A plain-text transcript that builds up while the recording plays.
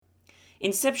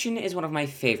Inception is one of my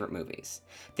favorite movies.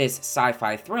 This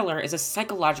sci-fi thriller is a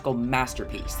psychological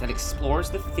masterpiece that explores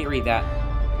the theory that...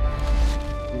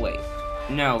 Wait.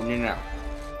 No.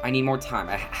 I need more time.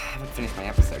 I haven't finished my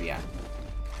episode yet.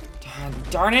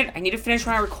 Darn it! I need to finish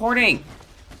my recording!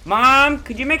 Mom,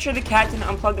 could you make sure the cat didn't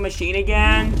unplug the machine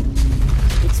again?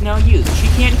 It's no use. She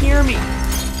can't hear me.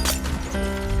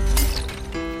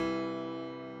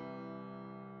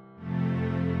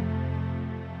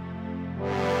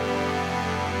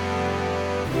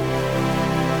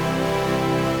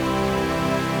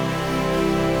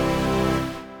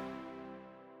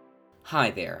 Hi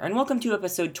there, and welcome to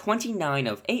episode 29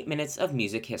 of 8 Minutes of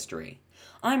Music History.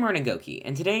 I'm Ronan Goki,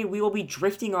 and today we will be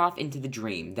drifting off into the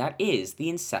dream that is the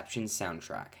Inception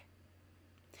soundtrack.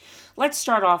 Let's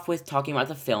start off with talking about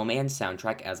the film and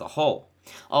soundtrack as a whole.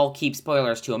 I'll keep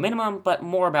spoilers to a minimum, but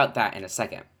more about that in a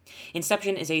second.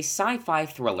 Inception is a sci-fi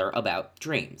thriller about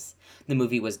dreams. The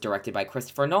movie was directed by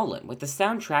Christopher Nolan, with the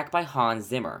soundtrack by Hans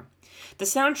Zimmer. The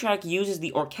soundtrack uses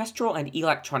the orchestral and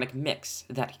electronic mix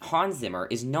that Hans Zimmer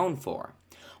is known for.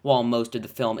 While most of the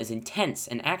film is intense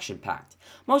and action-packed,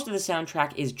 most of the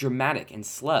soundtrack is dramatic and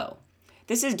slow.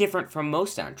 This is different from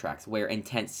most soundtracks, where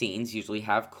intense scenes usually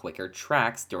have quicker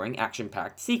tracks during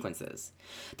action-packed sequences.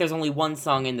 There's only one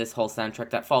song in this whole soundtrack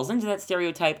that falls into that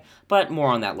stereotype, but more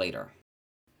on that later.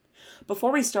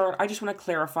 Before we start, I just want to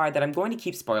clarify that I'm going to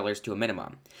keep spoilers to a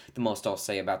minimum. The most I'll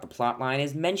say about the plotline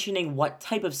is mentioning what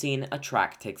type of scene a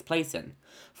track takes place in.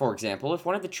 For example, if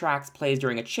one of the tracks plays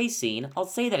during a chase scene, I'll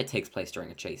say that it takes place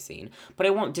during a chase scene, but I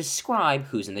won't describe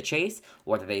who's in the chase,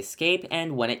 whether they escape,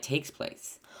 and when it takes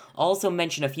place. I'll also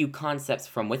mention a few concepts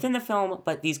from within the film,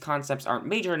 but these concepts aren't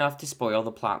major enough to spoil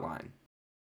the plotline.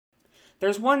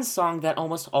 There's one song that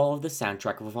almost all of the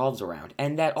soundtrack revolves around,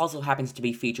 and that also happens to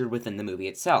be featured within the movie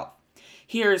itself.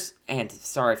 Here's, and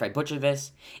sorry if I butcher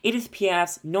this, Edith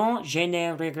Piaf's Non je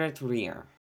ne regrette rien.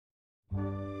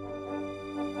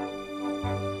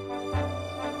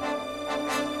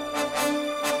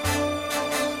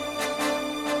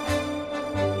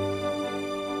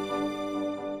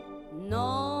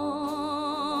 Non,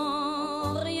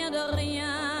 rien de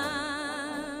rien.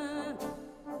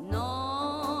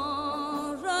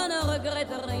 Non, je ne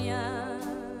regrette rien.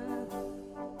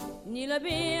 Ni le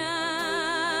bien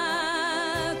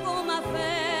qu'on m'a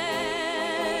fait,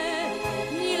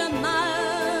 ni le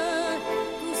mal,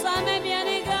 tout ça m'est bien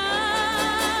égal.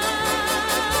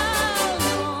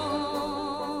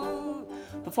 Non.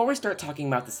 Before we start talking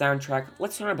about the soundtrack,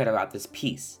 let's learn a bit about this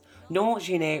piece. Non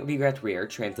je ne regrette rien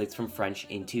translates from French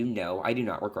into No, I do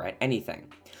not regret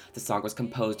anything. The song was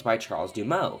composed by Charles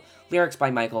Dumont, lyrics by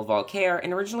Michael Vauquer,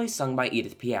 and originally sung by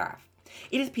Edith Piaf.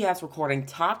 Edith Piaf's recording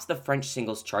topped the French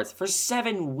singles charts for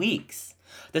 7 weeks.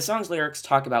 The song's lyrics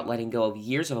talk about letting go of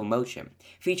years of emotion,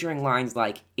 featuring lines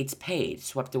like, "It's paid,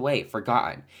 swept away,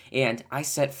 forgotten," and "I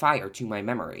set fire to my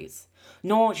memories."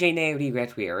 Non je ne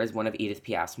regrette rien is one of Edith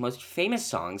Piaf's most famous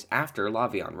songs after La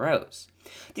Vie en Rose.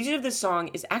 The use of this song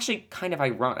is actually kind of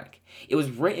ironic. It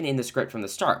was written in the script from the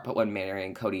start, but when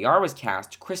Marion Cotillard was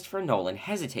cast, Christopher Nolan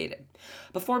hesitated.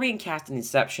 Before being cast in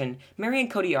Inception, Marion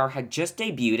Cotillard had just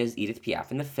debuted as Edith Piaf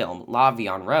in the film La Vie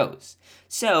en Rose.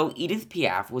 So, Edith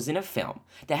Piaf was in a film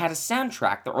that had a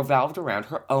soundtrack that revolved around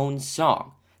her own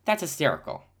song. That's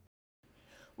hysterical.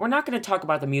 We're not going to talk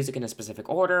about the music in a specific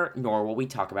order, nor will we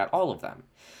talk about all of them.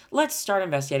 Let's start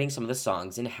investigating some of the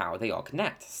songs and how they all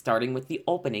connect, starting with the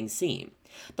opening theme.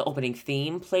 The opening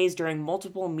theme plays during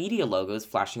multiple media logos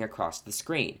flashing across the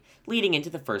screen, leading into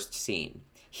the first scene.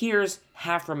 Here's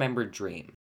Half-Remembered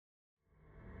Dream.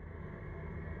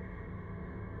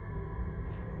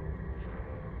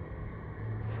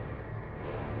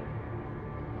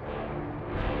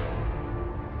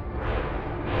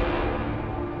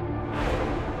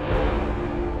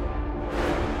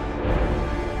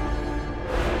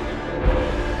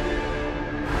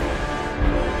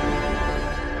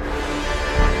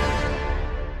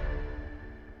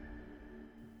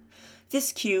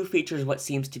 This cue features what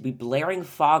seems to be blaring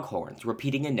foghorns,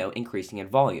 repeating a note increasing in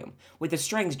volume, with the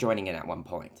strings joining in at one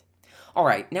point.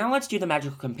 Alright, now let's do the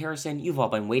magical comparison you've all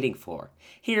been waiting for.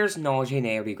 Here's Non je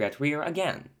ne regrette rien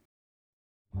again.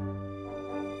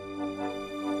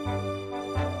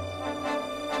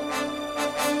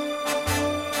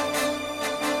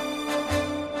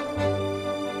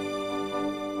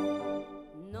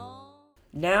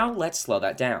 Now let's slow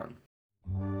that down.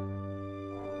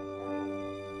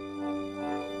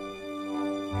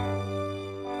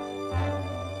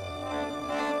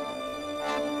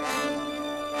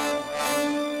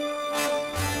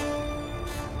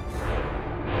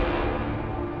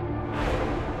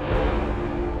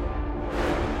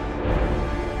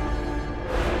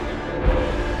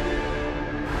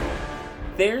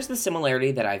 There's the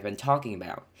similarity that I've been talking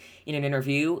about. In an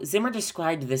interview, Zimmer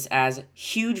described this as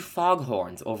huge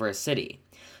foghorns over a city.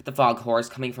 The foghorns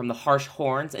coming from the harsh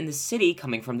horns and the city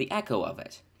coming from the echo of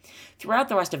it. Throughout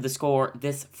the rest of the score,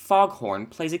 this foghorn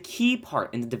plays a key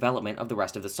part in the development of the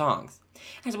rest of the songs.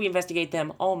 As we investigate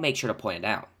them, I'll make sure to point it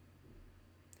out.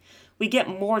 We get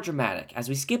more dramatic as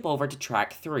we skip over to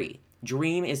track 3,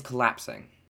 Dream is Collapsing.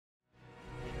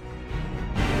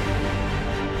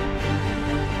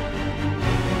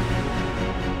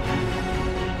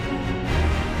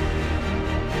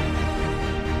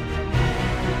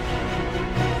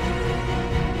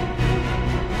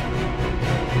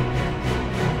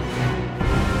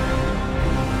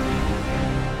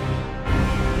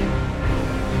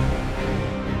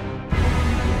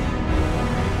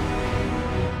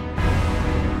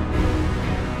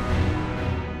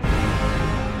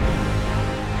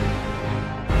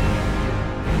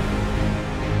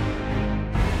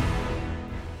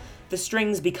 The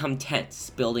strings become tense,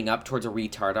 building up towards a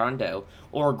retardando,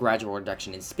 or a gradual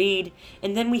reduction in speed,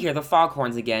 and then we hear the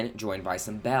foghorns again, joined by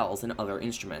some bells and other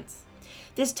instruments.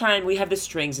 This time we have the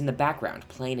strings in the background,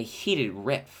 playing a heated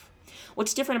riff.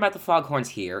 What's different about the foghorns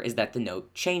here is that the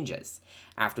note changes.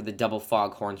 After the double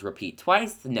foghorns repeat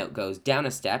twice, the note goes down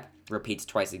a step, repeats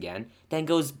twice again, then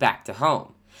goes back to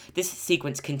home. This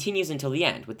sequence continues until the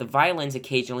end, with the violins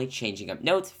occasionally changing up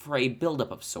notes for a buildup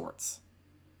of sorts.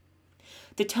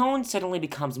 The tone suddenly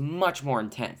becomes much more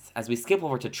intense as we skip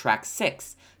over to track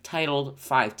 6, titled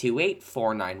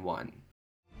 528491.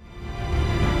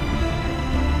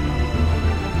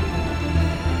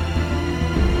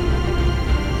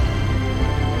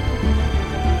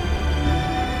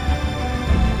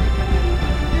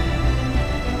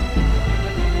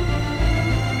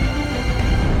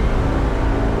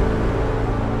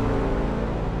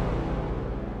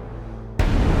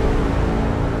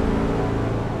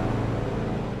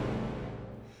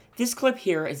 This clip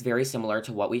here is very similar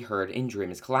to what we heard in Dream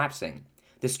is Collapsing.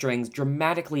 The strings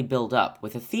dramatically build up,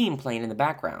 with a theme playing in the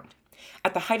background.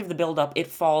 At the height of the build-up, it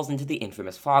falls into the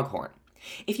infamous foghorn.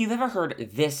 If you've ever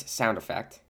heard this sound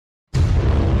effect,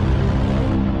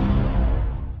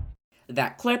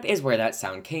 that clip is where that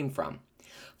sound came from.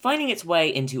 Finding its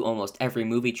way into almost every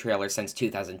movie trailer since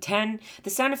 2010, the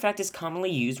sound effect is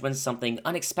commonly used when something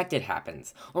unexpected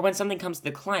happens, or when something comes to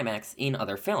the climax in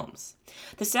other films.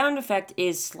 The sound effect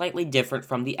is slightly different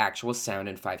from the actual sound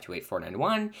in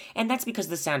 528491, and that's because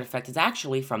the sound effect is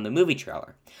actually from the movie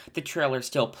trailer. The trailer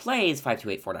still plays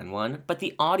 528491, but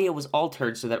the audio was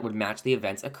altered so that it would match the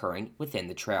events occurring within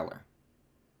the trailer.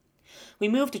 We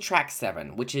move to track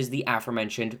 7, which is the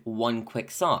aforementioned One Quick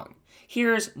Song.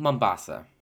 Here's Mombasa.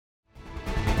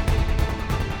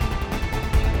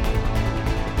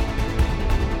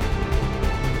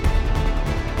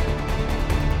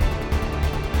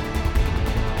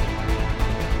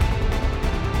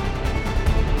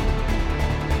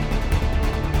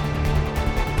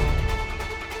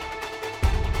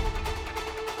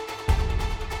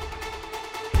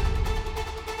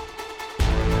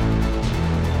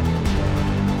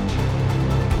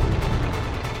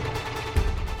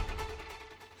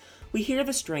 We hear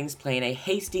the strings playing a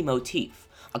hasty motif,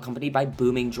 accompanied by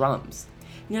booming drums.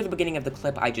 Near the beginning of the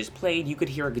clip I just played, you could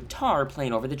hear a guitar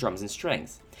playing over the drums and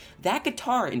strings. That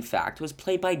guitar, in fact, was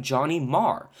played by Johnny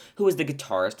Marr, who was the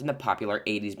guitarist in the popular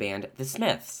 80s band The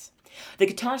Smiths. The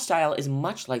guitar style is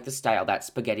much like the style that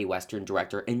spaghetti western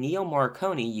director Ennio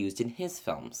Morricone used in his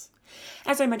films.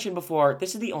 As I mentioned before,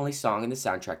 this is the only song in the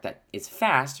soundtrack that is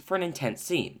fast for an intense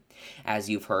scene. As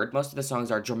you've heard, most of the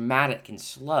songs are dramatic and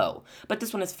slow, but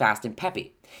this one is fast and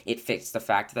peppy. It fits the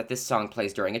fact that this song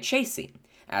plays during a chase scene.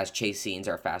 As chase scenes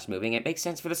are fast-moving, it makes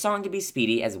sense for the song to be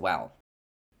speedy as well.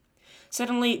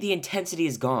 Suddenly, the intensity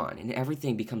is gone, and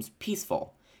everything becomes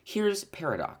peaceful. Here's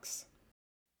Paradox.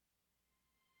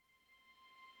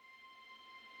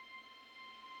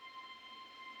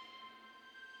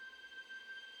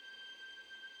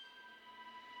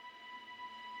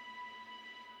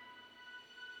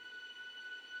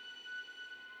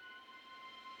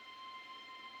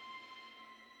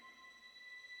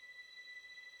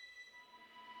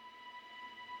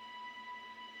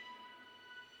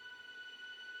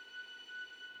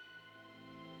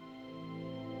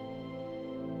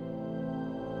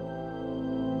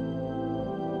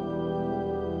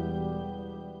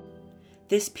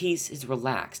 This piece is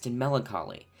relaxed and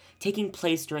melancholy, taking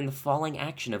place during the falling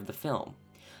action of the film.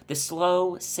 The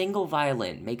slow, single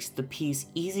violin makes the piece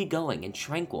easygoing and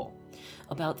tranquil.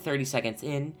 About 30 seconds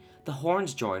in, the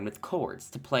horns join with chords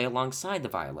to play alongside the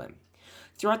violin.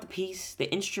 Throughout the piece,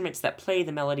 the instruments that play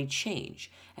the melody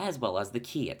change, as well as the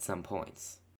key at some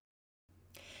points.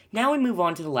 Now we move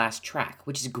on to the last track,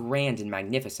 which is grand and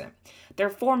magnificent. There are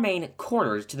 4 main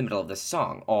quarters to the middle of the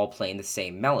song, all playing the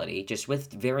same melody, just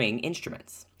with varying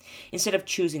instruments. Instead of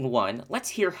choosing one,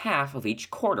 let's hear half of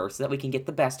each quarter so that we can get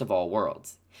the best of all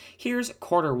worlds. Here's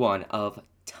quarter 1 of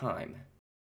Time.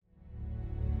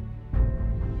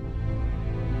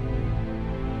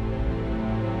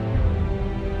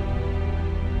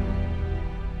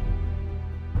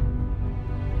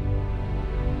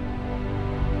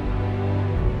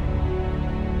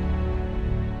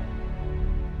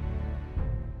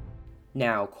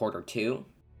 Now quarter 2.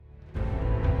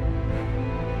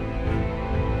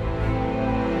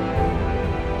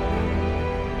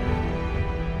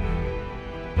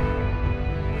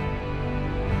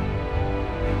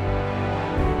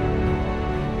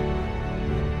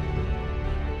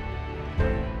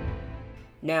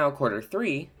 Now quarter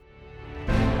 3.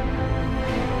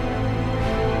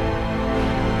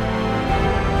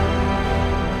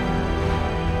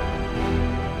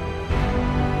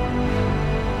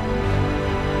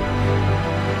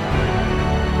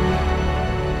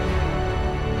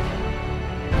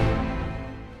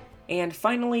 And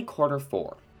finally, quarter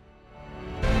 4.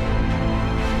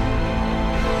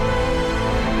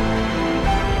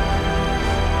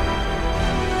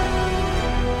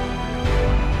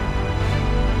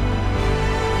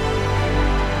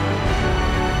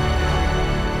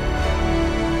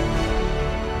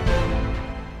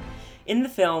 In the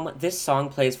film, this song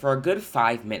plays for a good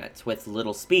 5 minutes, with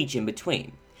little speech in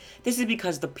between. This is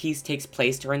because the piece takes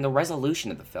place during the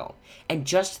resolution of the film, and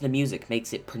just the music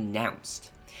makes it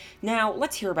pronounced. Now,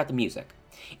 let's hear about the music.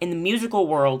 In the musical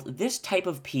world, this type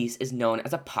of piece is known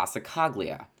as a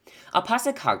passacaglia. A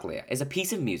passacaglia is a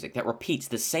piece of music that repeats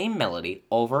the same melody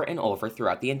over and over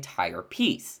throughout the entire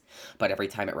piece, but every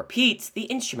time it repeats, the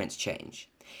instruments change.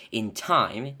 In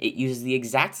Time, it uses the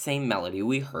exact same melody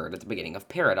we heard at the beginning of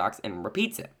Paradox and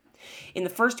repeats it. In the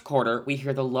first quarter, we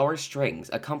hear the lower strings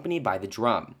accompanied by the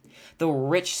drum. The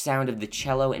rich sound of the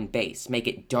cello and bass make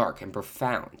it dark and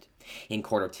profound. In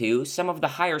quarter 2, some of the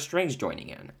higher strings joining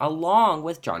in, along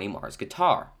with Johnny Marr's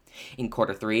guitar. In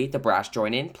quarter 3, the brass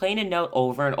join in, playing a note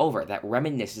over and over that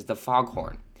reminisces the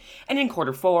foghorn. And in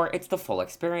quarter 4, it's the full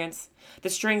experience. The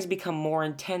strings become more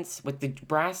intense, with the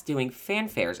brass doing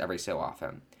fanfares every so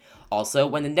often. Also,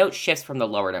 when the note shifts from the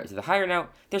lower note to the higher note,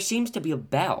 there seems to be a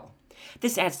bell.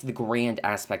 This adds to the grand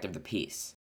aspect of the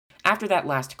piece. After that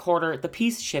last quarter, the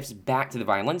piece shifts back to the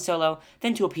violin solo,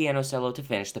 then to a piano solo to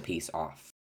finish the piece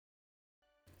off.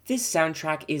 This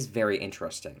soundtrack is very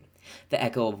interesting. The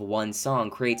echo of one song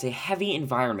creates a heavy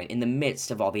environment in the midst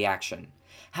of all the action.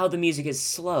 How the music is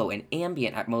slow and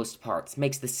ambient at most parts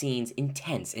makes the scenes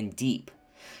intense and deep.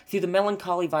 Through the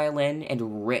melancholy violin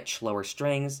and rich lower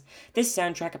strings, this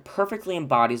soundtrack perfectly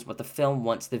embodies what the film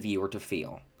wants the viewer to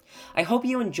feel. I hope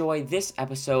you enjoy this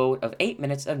episode of 8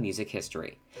 Minutes of Music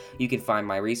History. You can find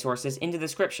my resources in the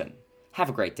description. Have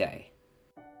a great day.